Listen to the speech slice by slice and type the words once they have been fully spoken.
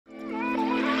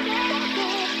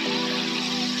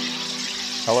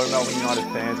Hello Melbourne United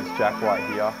fans, it's Jack White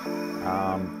here.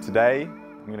 Today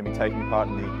I'm going to be taking part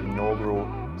in the inaugural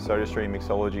SodaStream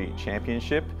Mixology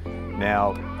Championship.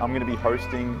 Now I'm going to be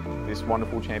hosting this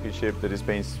wonderful championship that has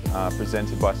been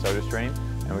presented by SodaStream,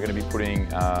 and we're going to be putting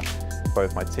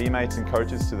both my teammates and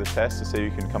coaches to the test to see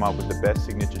who can come up with the best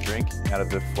signature drink out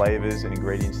of the flavours and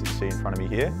ingredients that you see in front of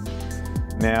me here.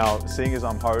 Now, seeing as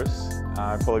I'm host,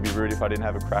 it'd probably be rude if I didn't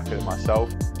have a crack at it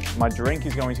myself. My drink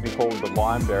is going to be called the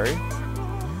Limeberry.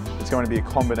 It's going to be a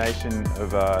combination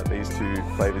of these two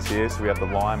flavours here. So we have the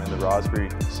lime and the raspberry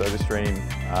SodaStream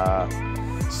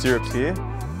syrups here.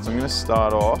 So I'm going to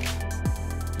start off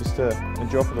just a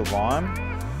drop of the lime.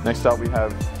 Next up we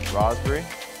have raspberry.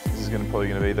 This is probably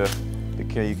going to be the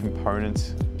key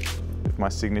component of my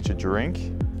signature drink.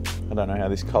 I don't know how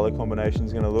this colour combination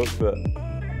is going to look, but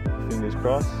fingers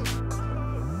crossed.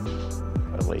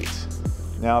 Elite.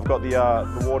 Now I've got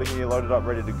the water here loaded up,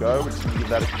 ready to go. We're just going to give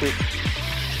that a quick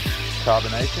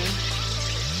carbonation.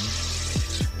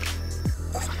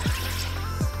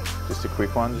 Just a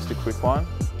quick one.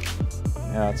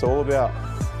 Now it's all about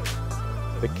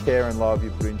the care and love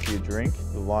you put into your drink,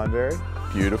 the Limeberry.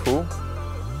 Beautiful.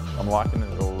 I'm liking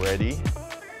it already.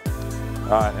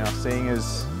 Alright, now seeing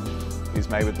as it's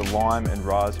made with the lime and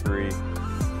raspberry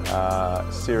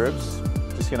syrups,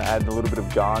 just going to add a little bit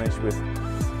of garnish with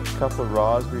a couple of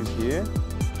raspberries here,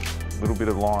 a little bit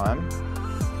of lime.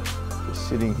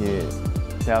 Sitting here.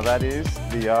 Now that is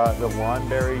the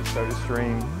Limeberry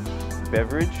SodaStream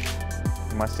beverage,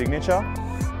 my signature.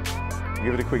 I'll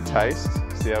give it a quick taste,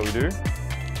 see how we do.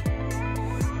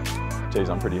 Geez,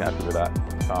 I'm pretty happy with that,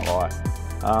 can't lie.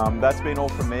 That's been all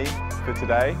from me for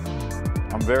today.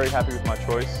 I'm very happy with my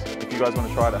choice. If you guys want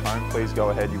to try it at home, please go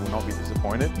ahead, you will not be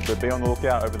disappointed. But be on the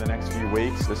lookout over the next few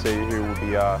weeks to see who will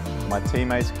be my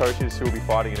teammates, coaches, who will be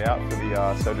fighting it out for the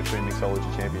SodaStream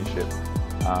Mixology Championship.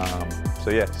 So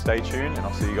yeah, stay tuned and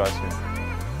I'll see you guys soon.